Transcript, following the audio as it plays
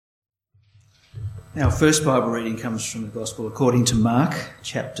Our first Bible reading comes from the Gospel according to Mark,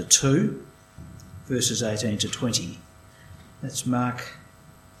 chapter 2, verses 18 to 20. That's Mark,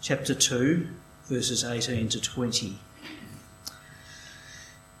 chapter 2, verses 18 to 20.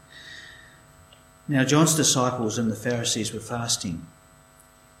 Now John's disciples and the Pharisees were fasting.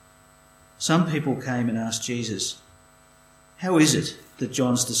 Some people came and asked Jesus, "How is it that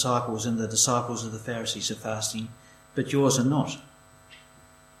John's disciples and the disciples of the Pharisees are fasting, but yours are not?"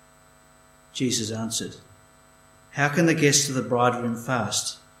 Jesus answered, "How can the guests of the bridegroom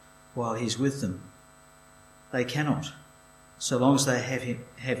fast while he is with them? They cannot, so long as they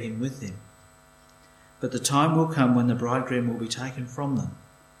have him with them. But the time will come when the bridegroom will be taken from them,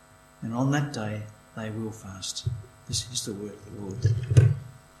 and on that day they will fast." This is the word of the Lord.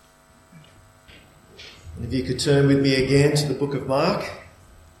 If you could turn with me again to the book of Mark.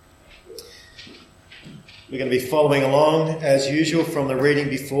 We're going to be following along as usual from the reading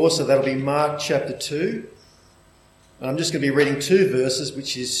before, so that'll be Mark chapter 2. And I'm just going to be reading two verses,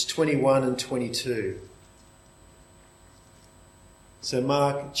 which is 21 and 22. So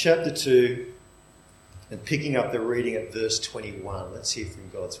Mark chapter 2, and picking up the reading at verse 21. Let's hear from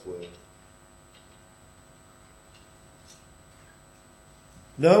God's word.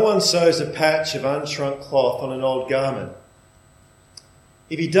 No one sews a patch of unshrunk cloth on an old garment.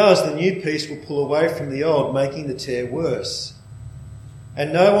 If he does, the new piece will pull away from the old, making the tear worse.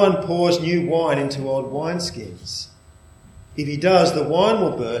 And no one pours new wine into old wineskins. If he does, the wine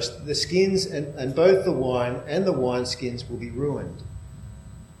will burst, the skins, and both the wine and the wineskins will be ruined.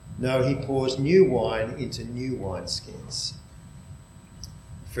 No, he pours new wine into new wineskins.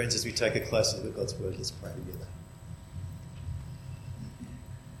 Friends, as we take a closer look at God's word, let's pray together.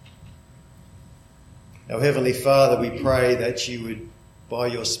 Our Heavenly Father, we pray that you would, by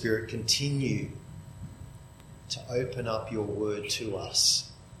your Spirit, continue to open up your word to us.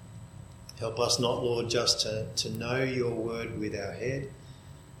 Help us not, Lord, just to know your word with our head,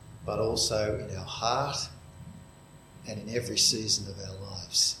 but also in our heart and in every season of our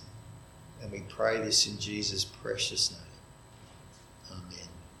lives. And we pray this in Jesus' precious name.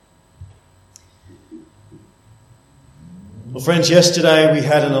 Amen. Well, friends, yesterday we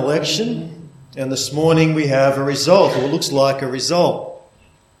had an election, and this morning we have a result, or it looks like a result.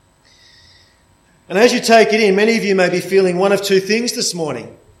 And as you take it in, many of you may be feeling one of two things this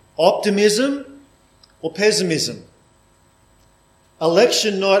morning: optimism or pessimism.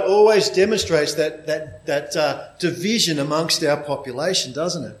 Election night always demonstrates that division amongst our population,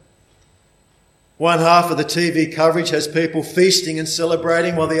 doesn't it? One half of the TV coverage has people feasting and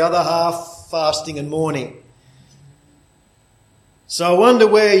celebrating, while the other half fasting and mourning. So I wonder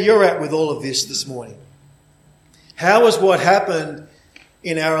where you're at with all of this morning. How has what happened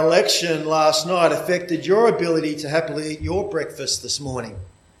in our election last night affected your ability to happily eat your breakfast this morning?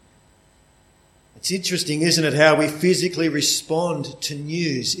 It's interesting, isn't it, how we physically respond to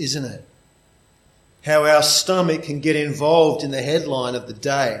news, isn't it? How our stomach can get involved in the headline of the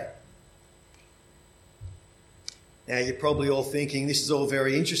day. Now, you're probably all thinking, this is all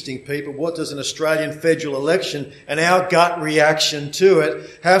very interesting, Pete, but what does an Australian federal election and our gut reaction to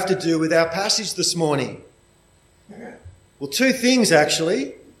it have to do with our passage this morning? Well, two things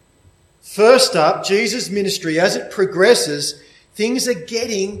actually. First up, Jesus' ministry, as it progresses, things are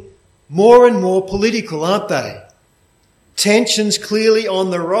getting more and more political, aren't they? Tensions clearly on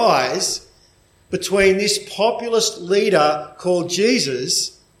the rise between this populist leader called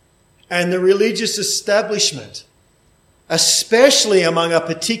Jesus and the religious establishment, especially among a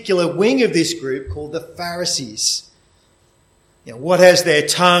particular wing of this group called the Pharisees. Now, what has their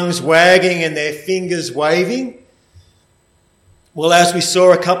tongues wagging and their fingers waving? Well, as we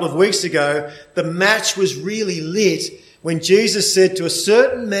saw a couple of weeks ago, the match was really lit when Jesus said to a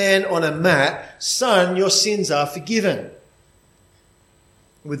certain man on a mat, "Son, your sins are forgiven."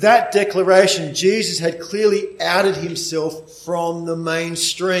 With that declaration, Jesus had clearly outed himself from the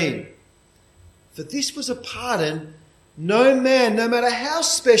mainstream. For this was a pardon no man, no matter how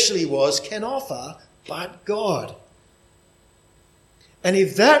special he was, can offer but God. And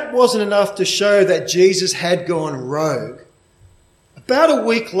if that wasn't enough to show that Jesus had gone rogue, about a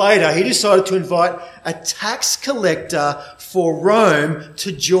week later, he decided to invite a tax collector for Rome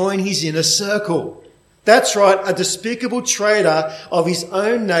to join his inner circle. That's right, a despicable traitor of his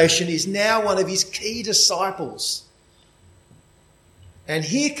own nation is now one of his key disciples. And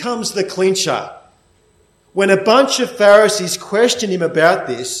here comes the clincher. When a bunch of Pharisees questioned him about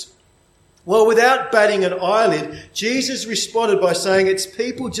this, well, without batting an eyelid, Jesus responded by saying it's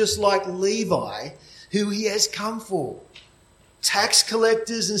people just like Levi who he has come for. Tax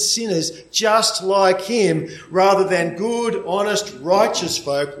collectors and sinners just like him, rather than good, honest, righteous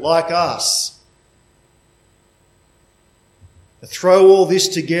folk like us. Throw all this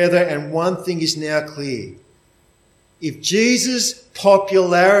together and one thing is now clear. If Jesus'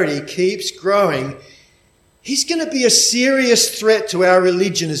 popularity keeps growing, he's going to be a serious threat to our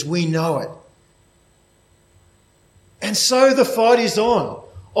religion as we know it. And so the fight is on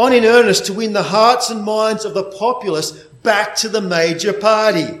in earnest to win the hearts and minds of the populace back to the major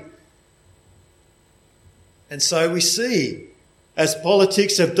party. And so we see, as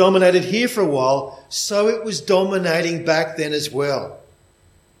politics have dominated here for a while, so it was dominating back then as well.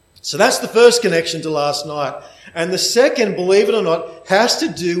 So that's the first connection to last night. And the second, believe it or not, has to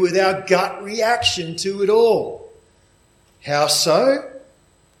do with our gut reaction to it all. How so?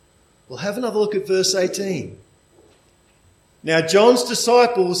 We'll have another look at verse 18. Now, John's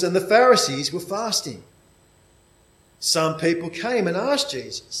disciples and the Pharisees were fasting. Some people came and asked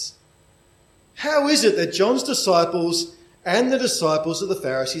Jesus, "How is it that John's disciples and the disciples of the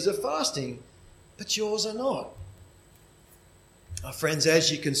Pharisees are fasting, but yours are not?" Our friends,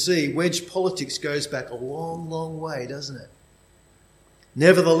 as you can see, wedge politics goes back a long, long way, doesn't it?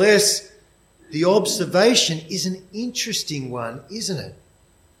 Nevertheless, the observation is an interesting one, isn't it?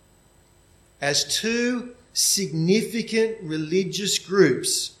 As two significant religious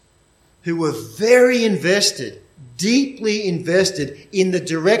groups who were very invested, deeply invested in the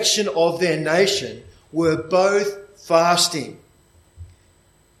direction of their nation, were both fasting.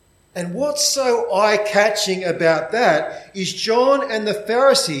 And what's so eye-catching about that is John and the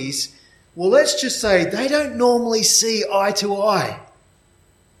Pharisees, well, let's just say they don't normally see eye to eye.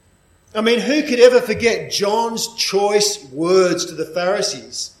 I mean, who could ever forget John's choice words to the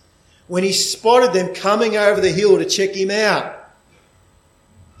Pharisees when he spotted them coming over the hill to check him out?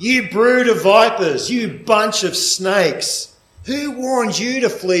 "You brood of vipers, you bunch of snakes, who warned you to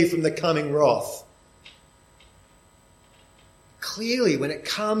flee from the coming wrath?" Clearly, when it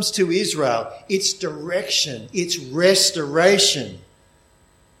comes to Israel, its direction, its restoration,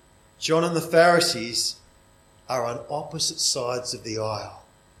 John and the Pharisees are on opposite sides of the aisle.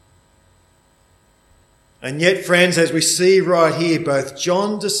 And yet, friends, as we see right here, both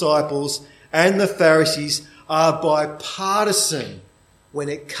John's disciples and the Pharisees are bipartisan when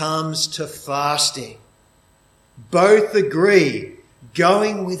it comes to fasting. Both agree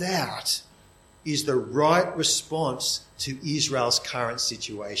going without is the right response to Israel's current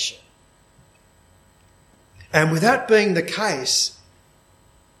situation. And with that being the case,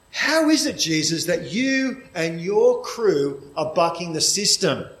 how is it, Jesus, that you and your crew are bucking the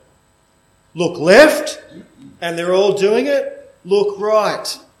system? Look left, and they're all doing it. Look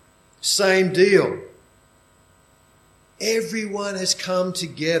right, same deal. Everyone has come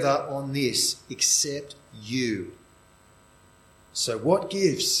together on this except you. So what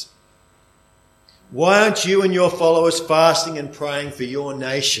gives? Why aren't you and your followers fasting and praying for your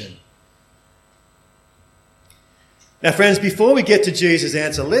nation? Now, friends, before we get to Jesus'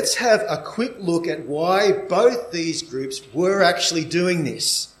 answer, let's have a quick look at why both these groups were actually doing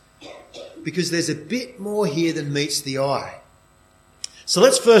this. Because there's a bit more here than meets the eye. So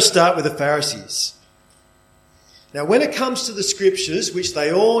let's first start with the Pharisees. Now, when it comes to the scriptures, which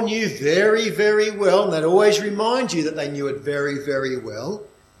they all knew very, very well, and they'd always remind you that they knew it very, very well,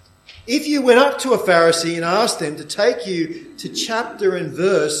 if you went up to a Pharisee and asked them to take you to chapter and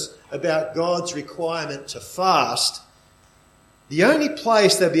verse about God's requirement to fast, the only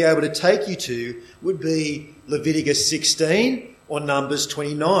place they'd be able to take you to would be Leviticus 16 or Numbers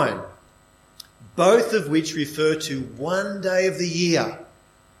 29, both of which refer to one day of the year,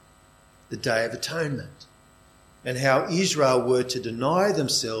 the Day of Atonement, and how Israel were to deny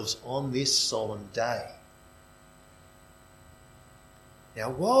themselves on this solemn day. Now,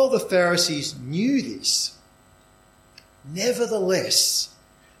 while the Pharisees knew this, nevertheless,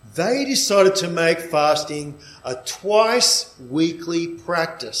 they decided to make fasting a twice-weekly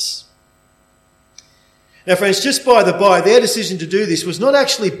practice. Now, friends, just by the by, their decision to do this was not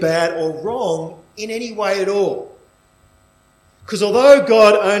actually bad or wrong in any way at all. Because although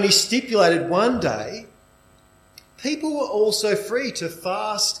God only stipulated one day, people were also free to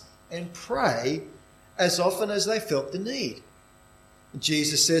fast and pray as often as they felt the need.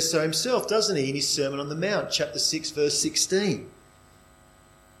 Jesus says so himself, doesn't he, in his Sermon on the Mount, chapter 6, verse 16.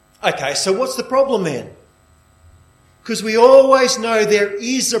 Okay, so what's the problem then? Because we always know there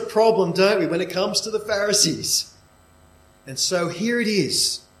is a problem, don't we, when it comes to the Pharisees. And so here it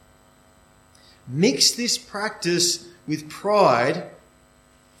is. Mix this practice with pride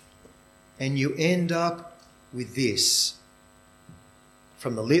and you end up with this.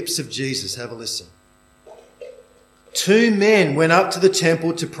 From the lips of Jesus, have a listen. 2 men went up to the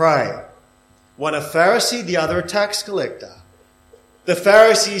temple to pray. One a Pharisee, the other a tax collector. The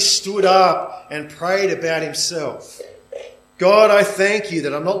Pharisee stood up and prayed about himself. God, I thank you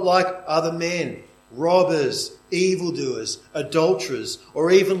that I'm not like other men, robbers, evildoers, adulterers, or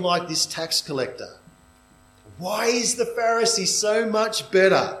even like this tax collector. Why is the Pharisee so much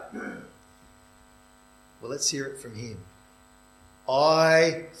better? Well, let's hear it from him.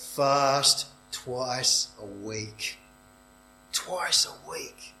 I fast twice a week. Twice a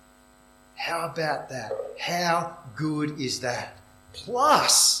week. How about that? How good is that?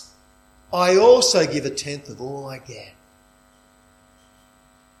 Plus, I also give 1/10 of all I get.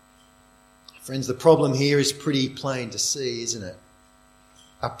 Friends, the problem here is pretty plain to see, isn't it?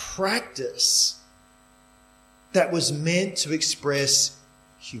 A practice that was meant to express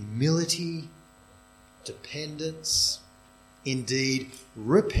humility, dependence, indeed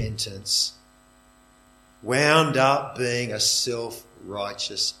repentance, wound up being a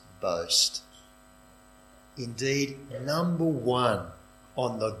self-righteous boast. Indeed, number one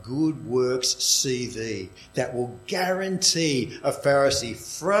on the good works CV that will guarantee a Pharisee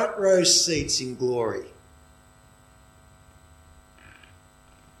front row seats in glory.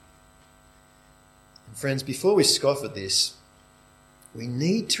 And friends, before we scoff at this, we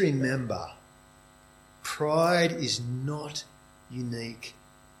need to remember pride is not unique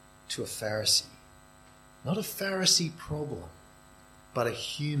to a Pharisee. Not a Pharisee problem, but a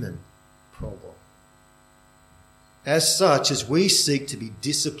human problem. As such, as we seek to be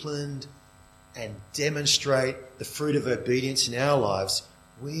disciplined and demonstrate the fruit of obedience in our lives,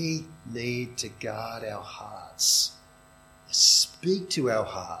 we need to guard our hearts, speak to our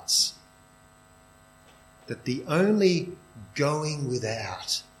hearts, that the only going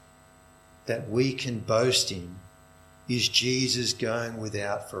without that we can boast in is Jesus going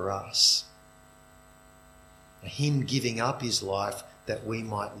without for us. Him giving up his life that we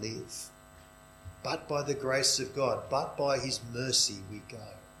might live. But by the grace of God, but by his mercy we go.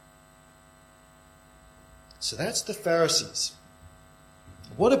 So that's the Pharisees.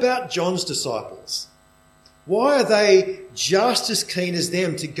 What about John's disciples? Why are they just as keen as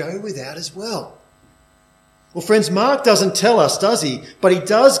them to go without as well? Well, friends, Mark doesn't tell us, does he? But he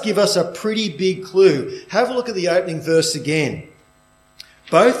does give us a pretty big clue. Have a look at the opening verse again.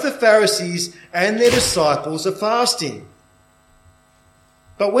 Both the Pharisees and their disciples are fasting.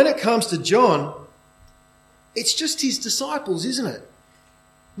 But when it comes to John, it's just his disciples, isn't it?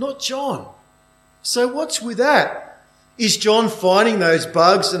 Not John. So what's with that? Is John finding those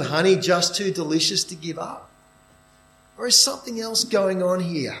bugs and honey just too delicious to give up? Or is something else going on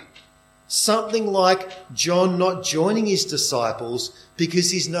here? Something like John not joining his disciples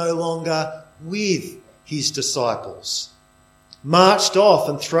because he's no longer with his disciples. Marched off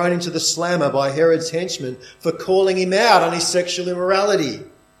and thrown into the slammer by Herod's henchmen for calling him out on his sexual immorality.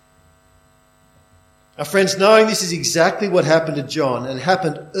 Our friends, knowing this is exactly what happened to John and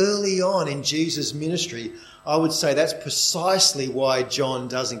happened early on in Jesus' ministry, I would say that's precisely why John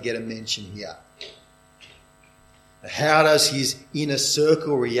doesn't get a mention here. How does his inner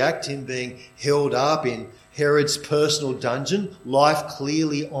circle react, him being held up in Herod's personal dungeon, life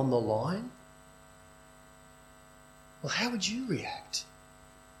clearly on the line? Well, how would you react?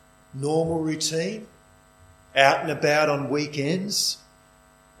 Normal routine? Out and about on weekends?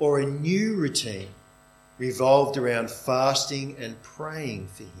 Or a new routine revolved around fasting and praying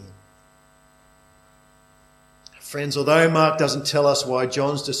for him? Friends, although Mark doesn't tell us why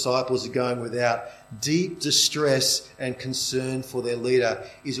John's disciples are going without, deep distress and concern for their leader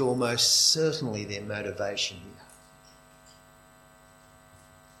is almost certainly their motivation here.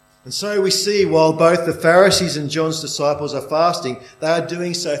 And so we see while both the Pharisees and John's disciples are fasting, they are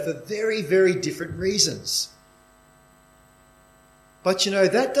doing so for very, very different reasons. But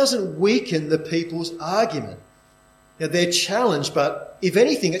that doesn't weaken the people's argument. Now, they're challenged, but if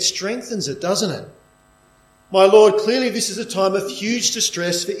anything, it strengthens it, doesn't it? My Lord, clearly this is a time of huge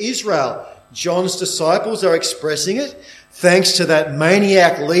distress for Israel. John's disciples are expressing it, thanks to that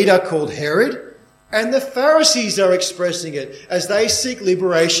maniac leader called Herod, and the Pharisees are expressing it as they seek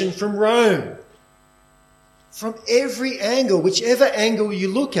liberation from Rome. From every angle, whichever angle you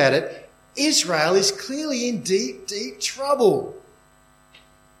look at it, Israel is clearly in deep, deep trouble.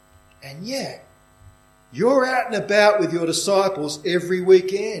 And yet, you're out and about with your disciples every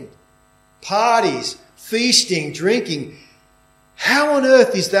weekend. Parties, feasting, drinking. How on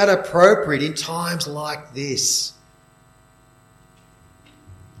earth is that appropriate in times like this?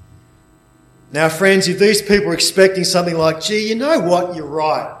 Now, friends, if these people are expecting something like, gee, you know what, you're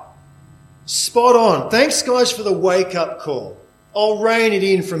right. Spot on. Thanks, guys, for the wake-up call. I'll rein it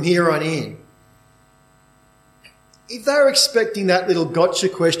in from here on in. If they're expecting that little gotcha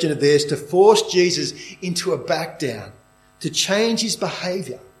question of theirs to force Jesus into a back down, to change his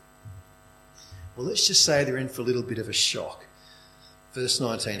behaviour, well, let's just say they're in for a little bit of a shock. Verse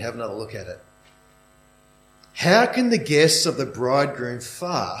 19, have another look at it. How can the guests of the bridegroom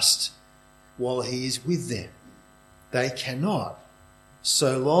fast while he is with them? They cannot,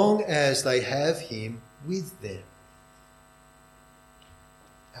 so long as they have him with them.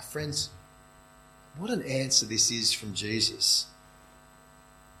 Now, friends, what an answer this is from Jesus.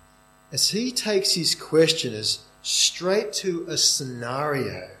 As he takes his questioners straight to a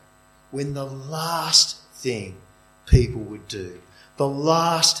scenario when the last thing people would do, the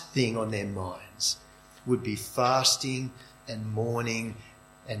last thing on their minds, would be fasting and mourning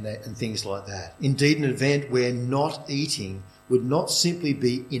and things like that. Indeed, an event where not eating would not simply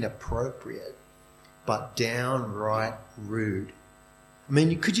be inappropriate, but downright rude. I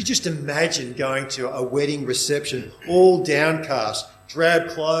mean, could you just imagine going to a wedding reception, all downcast, drab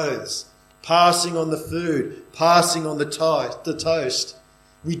clothes, passing on the food, passing on the toast?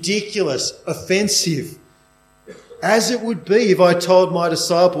 Ridiculous, offensive. As it would be if I told my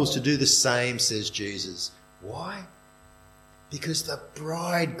disciples to do the same, says Jesus. Why? Because the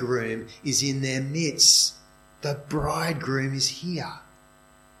bridegroom is in their midst. The bridegroom is here.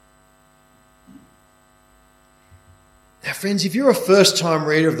 Now, friends, if you're a first-time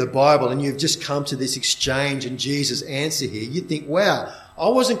reader of the Bible and you've just come to this exchange and Jesus' answer here, you'd think, wow, I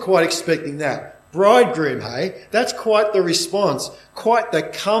wasn't quite expecting that. Bridegroom, hey? That's quite the response, quite the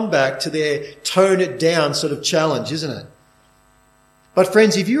comeback to their tone-it-down sort of challenge, isn't it? But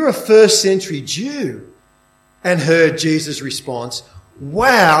friends, if you're a first-century Jew and heard Jesus' response,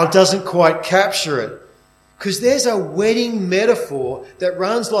 wow doesn't quite capture it. Because there's a wedding metaphor that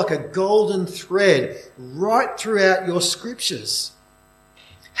runs like a golden thread right throughout your scriptures.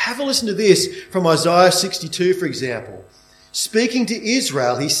 Have a listen to this from Isaiah 62, for example. Speaking to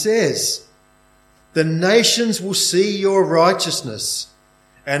Israel, he says, "The nations will see your righteousness,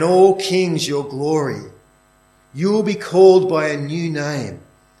 and all kings your glory. You will be called by a new name,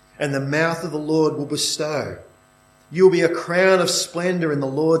 and the mouth of the Lord will bestow. You will be a crown of splendour in the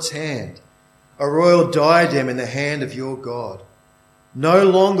Lord's hand, a royal diadem in the hand of your God. No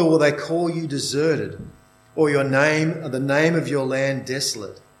longer will they call you deserted, or the name of your land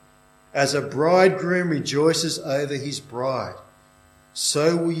desolate. As a bridegroom rejoices over his bride,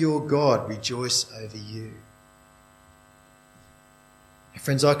 so will your God rejoice over you."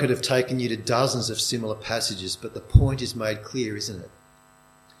 Friends, I could have taken you to dozens of similar passages, but the point is made clear, isn't it?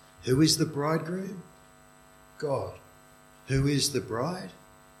 Who is the bridegroom? God. Who is the bride?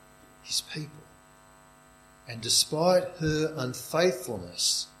 His people. And despite her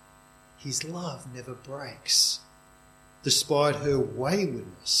unfaithfulness, his love never breaks. Despite her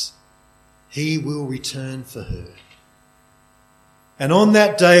waywardness, he will return for her. And on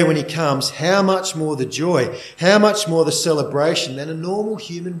that day when he comes, how much more the joy, how much more the celebration than a normal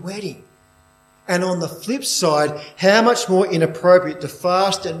human wedding. And on the flip side, how much more inappropriate to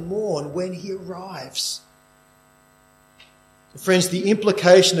fast and mourn when he arrives. Friends, the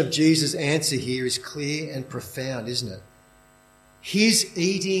implication of Jesus' answer here is clear and profound, isn't it? His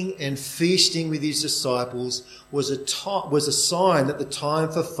eating and feasting with his disciples was a sign that the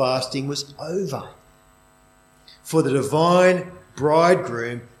time for fasting was over. For the divine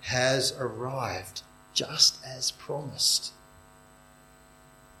bridegroom has arrived, just as promised.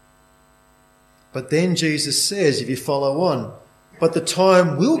 But then Jesus says, if you follow on, but the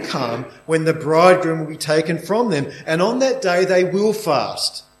time will come when the bridegroom will be taken from them, and on that day they will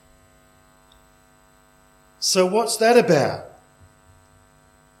fast. So what's that about?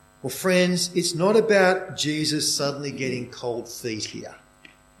 Well, friends, it's not about Jesus suddenly getting cold feet here.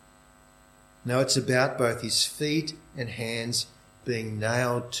 No, it's about both his feet and hands being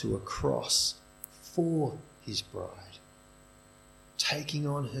nailed to a cross for his bride, taking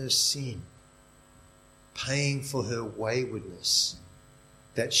on her sin, paying for her waywardness,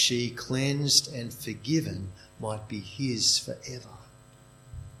 that she, cleansed and forgiven, might be his forever.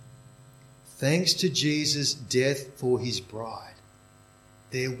 Thanks to Jesus' death for his bride,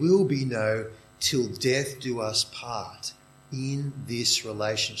 there will be no till death do us part in this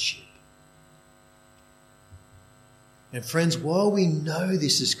relationship. And friends, while we know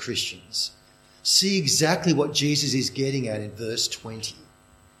this as Christians, see exactly what Jesus is getting at in verse 20.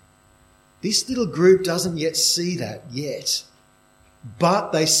 This little group doesn't yet see that yet,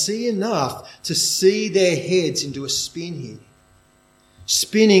 but they see enough to see their heads into a spin here.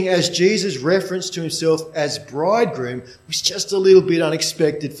 Spinning as Jesus' reference to himself as bridegroom was just a little bit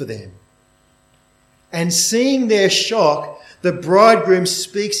unexpected for them. And seeing their shock, the bridegroom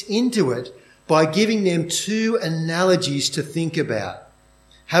speaks into it by giving them two analogies to think about.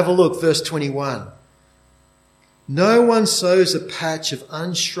 Have a look, verse 21. No one sews a patch of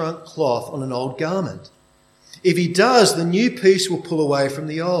unshrunk cloth on an old garment. If he does, the new piece will pull away from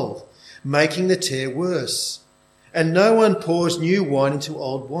the old, making the tear worse. And no one pours new wine into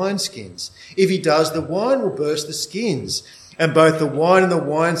old wineskins. If he does, the wine will burst the skins, and both the wine and the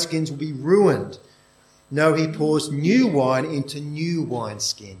wineskins will be ruined. No, he pours new wine into new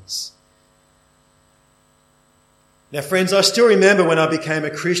wineskins. Now, friends, I still remember when I became a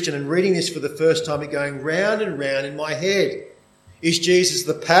Christian and reading this for the first time and going round and round in my head. Is Jesus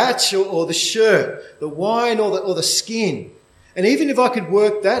the patch or the shirt, the wine or the skin? And even if I could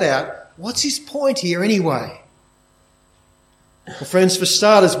work that out, what's his point here anyway? Well, friends, for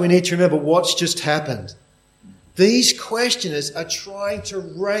starters, we need to remember what's just happened. These questioners are trying to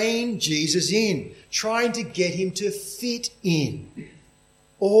rein Jesus in, trying to get him to fit in.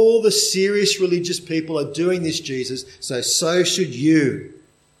 All the serious religious people are doing this, Jesus, so should you.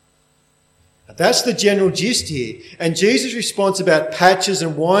 That's the general gist here. And Jesus' response about patches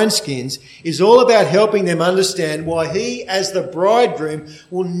and wineskins is all about helping them understand why he, as the bridegroom,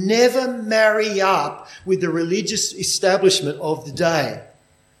 will never marry up with the religious establishment of the day.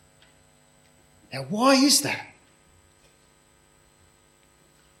 Now, why is that?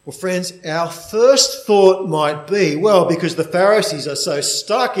 Well, friends, our first thought might be, well, because the Pharisees are so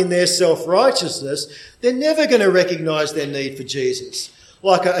stuck in their self-righteousness, they're never going to recognise their need for Jesus.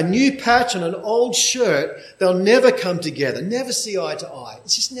 Like a new patch on an old shirt, they'll never come together, never see eye to eye.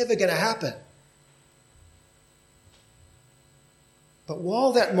 It's just never going to happen. But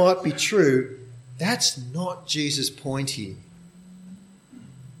while that might be true, that's not Jesus' point here.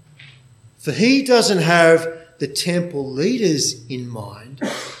 For he doesn't have the temple leaders in mind,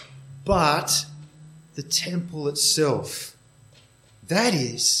 but the temple itself. That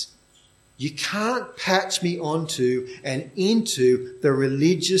is, you can't patch me onto and into the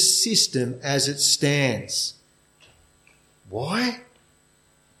religious system as it stands. Why?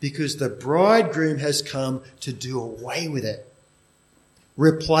 Because the bridegroom has come to do away with it.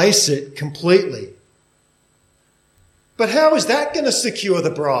 Replace it completely. But how is that going to secure the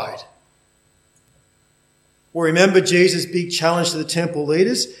bride? Well, remember Jesus' big challenge to the temple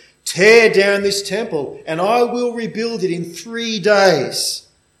leaders? Tear down this temple and I will rebuild it in 3 days.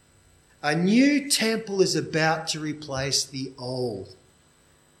 A new temple is about to replace the old.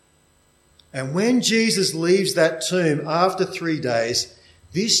 And when Jesus leaves that tomb after 3 days,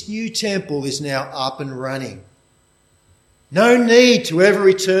 this new temple is now up and running. No need to ever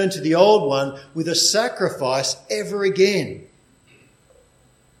return to the old one with a sacrifice ever again.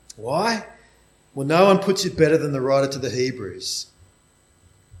 Why? Well, no one puts it better than the writer to the Hebrews.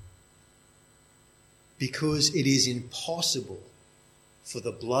 Because it is impossible for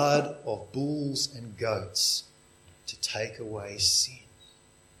the blood of bulls and goats to take away sin.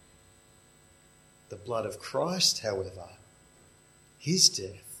 The blood of Christ, however, his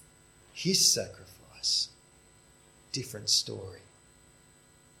death, his sacrifice, different story.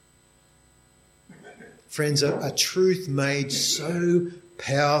 Friends, a truth made so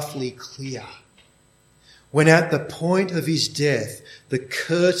powerfully clear. When at the point of his death, the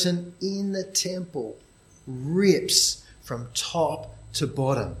curtain in the temple rips from top to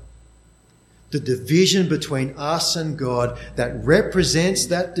bottom. The division between us and God that represents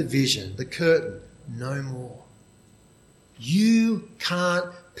that division, the curtain, no more. You can't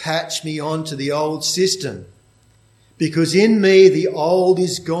patch me onto the old system because in me the old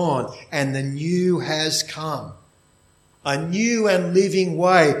is gone and the new has come. A new and living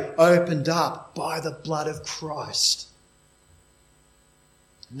way opened up by the blood of Christ.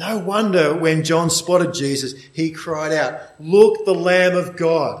 No wonder when John spotted Jesus, he cried out, "Look, the Lamb of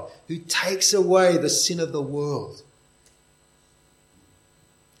God who takes away the sin of the world."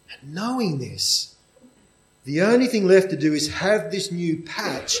 And knowing this, the only thing left to do is have this new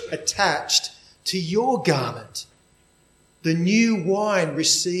patch attached to your garment. The new wine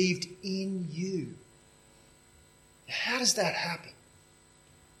received in you. How does that happen?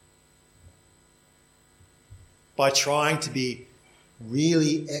 By trying to be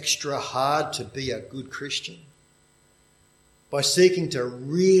really extra hard to be a good Christian? By seeking to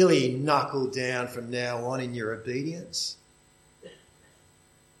really knuckle down from now on in your obedience?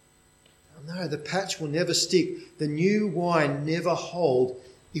 No, the patch will never stick. The new wine never hold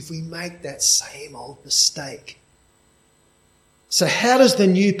if we make that same old mistake. So how does the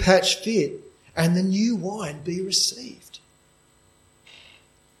new patch fit and the new wine be received?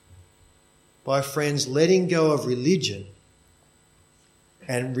 By, friends, letting go of religion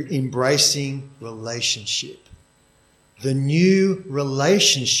and embracing relationship. The new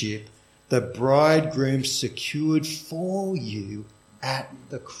relationship the bridegroom secured for you at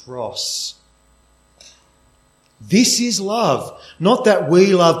the cross. This is love. Not that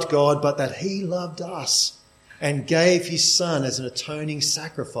we loved God, but that he loved us and gave his Son as an atoning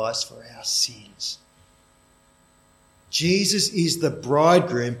sacrifice for our sins. Jesus is the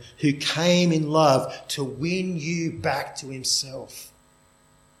bridegroom who came in love to win you back to himself.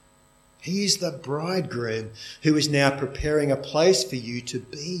 He is the bridegroom who is now preparing a place for you to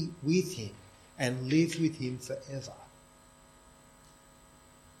be with him and live with him forever.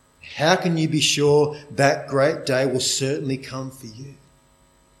 How can you be sure that great day will certainly come for you?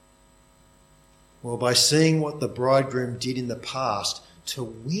 Well, by seeing what the bridegroom did in the past to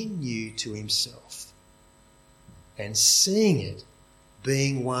win you to himself, and seeing it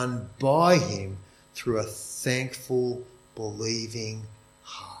being won by him through a thankful, believing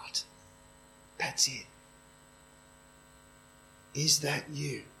heart. That's it. Is that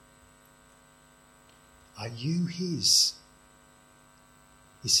you? Are you his?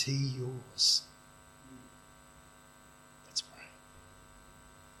 Is he yours? Let's pray.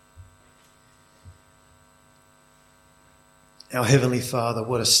 Our Heavenly Father,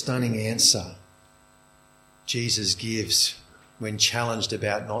 what a stunning answer Jesus gives when challenged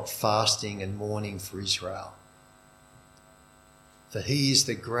about not fasting and mourning for Israel. For he is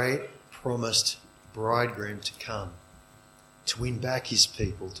the great promised bridegroom to come, to win back his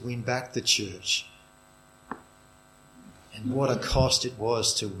people, to win back the church. And what a cost it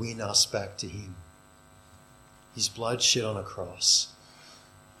was to win us back to him. His blood shed on a cross.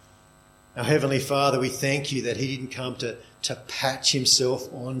 Our Heavenly Father, we thank you that he didn't come to patch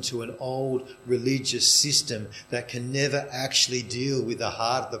himself onto an old religious system that can never actually deal with the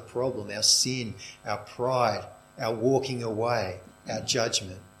heart of the problem, our sin, our pride, our walking away, our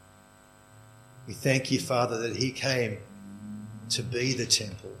judgment. We thank you, Father, that he came to be the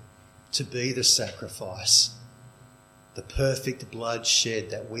temple, to be the sacrifice, the perfect blood shed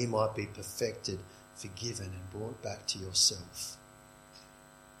that we might be perfected, forgiven and brought back to yourself.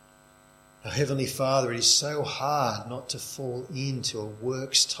 Our Heavenly Father, it is so hard not to fall into a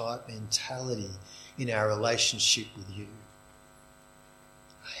works-type mentality in our relationship with you.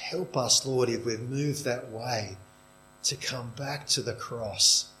 Help us, Lord, if we've moved that way, to come back to the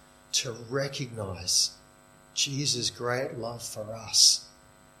cross, to recognise Jesus' great love for us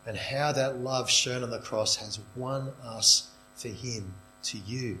and how that love shown on the cross has won us for him to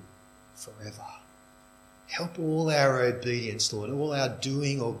you forever. Help all our obedience, Lord, all our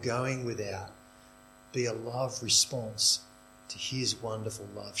doing or going without be a love response to his wonderful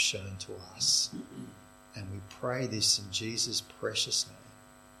love shown to us. And we pray this in Jesus' precious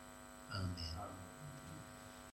name. Amen.